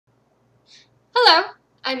Hello,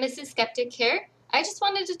 I'm Mrs. Skeptic here. I just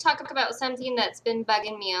wanted to talk about something that's been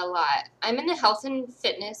bugging me a lot. I'm in the health and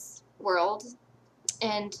fitness world,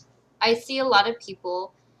 and I see a lot of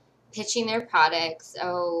people pitching their products.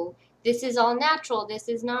 Oh, this is all natural, this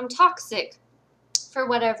is non-toxic, for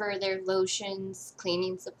whatever, their lotions,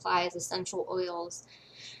 cleaning supplies, essential oils.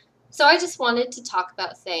 So I just wanted to talk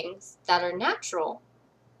about things that are natural,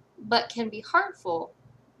 but can be harmful,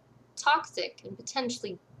 toxic, and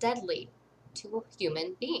potentially deadly to a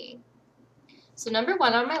human being. So number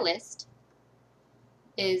one on my list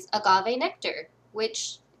is agave nectar,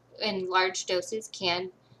 which in large doses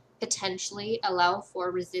can potentially allow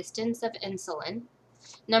for resistance of insulin.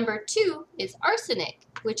 Number two is arsenic,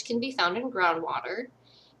 which can be found in groundwater,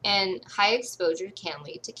 and high exposure can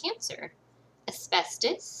lead to cancer.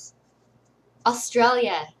 Asbestos,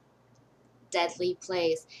 Australia, deadly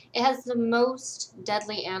place. It has the most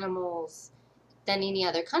deadly animals than any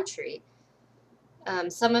other country.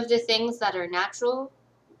 Some of the things that are natural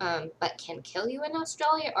but can kill you in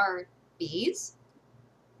Australia are bees,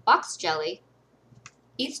 box jelly,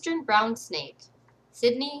 eastern brown snake,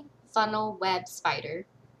 Sydney funnel web spider,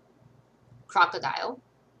 crocodile,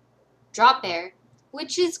 drop bear,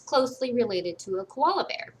 which is closely related to a koala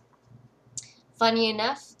bear. Funny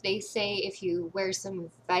enough, they say if you wear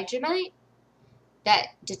some Vegemite, that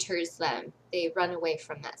deters them. They run away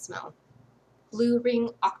from that smell. Blue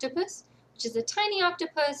ring octopus, which is a tiny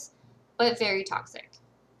octopus, but very toxic.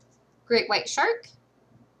 Great white shark,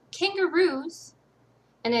 kangaroos,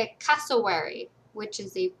 and a cassowary, which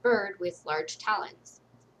is a bird with large talons.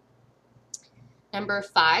 Number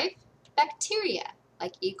 5, bacteria,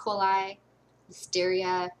 like E. coli,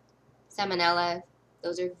 Listeria, Salmonella.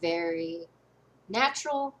 Those are very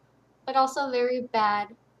natural, but also very bad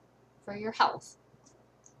for your health.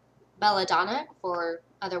 Belladonna, or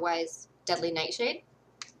otherwise deadly nightshade.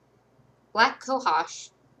 Black cohosh,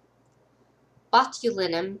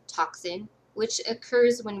 botulinum toxin, which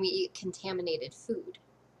occurs when we eat contaminated food.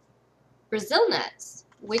 Brazil nuts,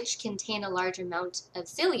 which contain a large amount of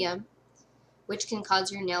psyllium, which can cause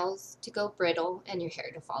your nails to go brittle and your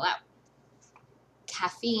hair to fall out.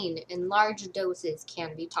 Caffeine in large doses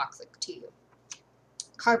can be toxic to you.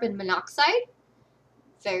 Carbon monoxide,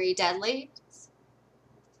 very deadly,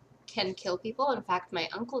 can kill people. In fact, my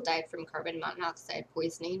uncle died from carbon monoxide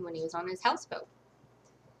poisoning when he was on his houseboat.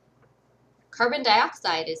 Carbon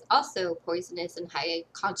dioxide is also poisonous in high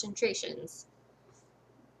concentrations.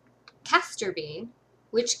 Castor bean,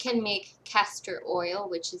 which can make castor oil,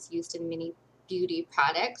 which is used in many beauty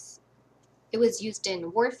products. It was used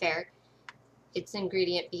in warfare, its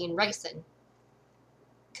ingredient being ricin.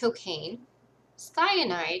 Cocaine,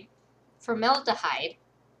 cyanide, formaldehyde,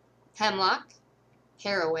 hemlock,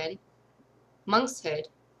 heroin, Monkshood,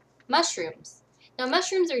 mushrooms. Now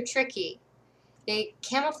mushrooms are tricky. They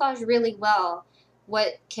camouflage really well.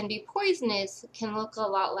 What can be poisonous can look a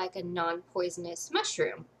lot like a non-poisonous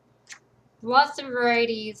mushroom. Lots of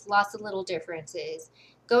varieties, lots of little differences.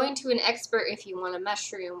 Going to an expert if you want a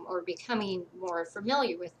mushroom or becoming more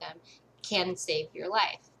familiar with them can save your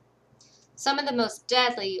life. Some of the most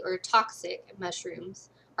deadly or toxic mushrooms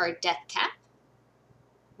are death cap,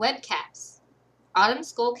 web caps, autumn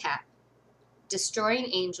skull cap, destroying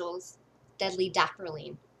angels, deadly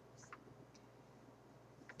dapperline.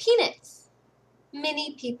 Peanuts.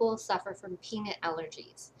 Many people suffer from peanut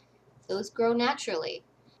allergies. Those grow naturally.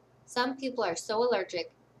 Some people are so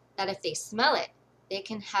allergic that if they smell it, they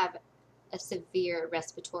can have a severe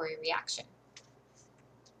respiratory reaction.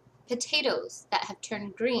 Potatoes that have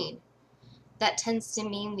turned green. That tends to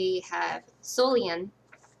mean they have psyllium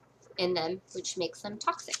in them, which makes them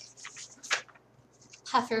toxic.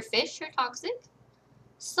 Pufferfish are toxic.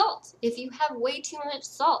 Salt. If you have way too much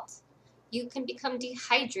salt, you can become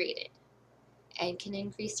dehydrated and can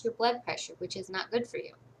increase your blood pressure, which is not good for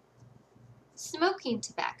you. Smoking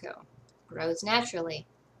tobacco grows naturally,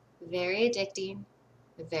 very addicting,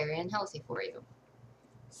 very unhealthy for you.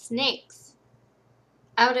 Snakes.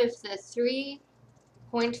 Out of the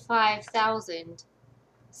 3.5 thousand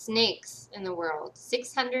snakes in the world,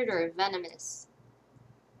 600 are venomous,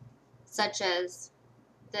 such as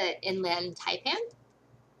the inland taipan,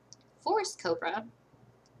 forest cobra,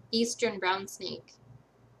 eastern brown snake,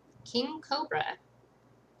 king cobra,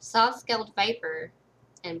 saw-scaled viper,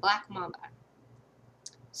 and black mamba.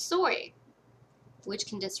 Soy, which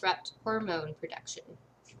can disrupt hormone production.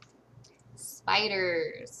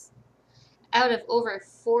 Spiders. Out of over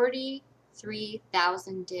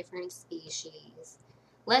 43,000 different species,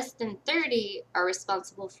 less than 30 are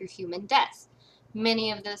responsible for human deaths.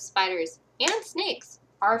 Many of those spiders and snakes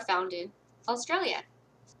are found in Australia.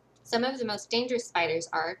 Some of the most dangerous spiders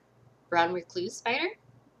are brown recluse spider,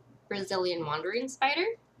 Brazilian wandering spider,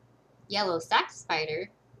 yellow sac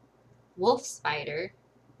spider, wolf spider,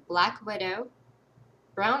 black widow,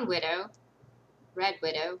 brown widow,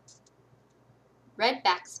 redback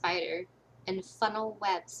spider, and funnel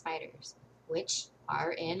web spiders, which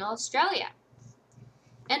are in Australia.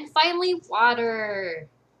 And finally, water.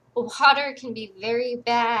 Water can be very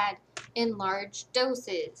bad in large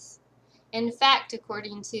doses. In fact,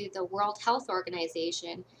 according to the World Health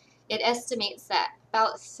Organization, it estimates that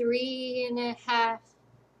about 3.5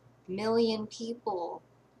 million people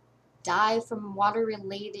die from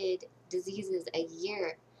water-related diseases a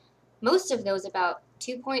year. Most of those, about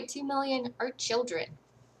 2.2 million, are children.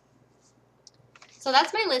 So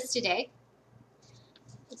that's my list today.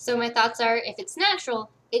 So my thoughts are, if it's natural,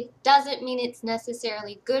 it doesn't mean it's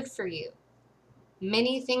necessarily good for you.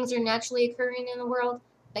 Many things are naturally occurring in the world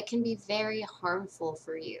that can be very harmful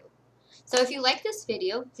for you. So if you like this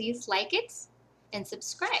video, please like it and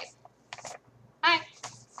subscribe.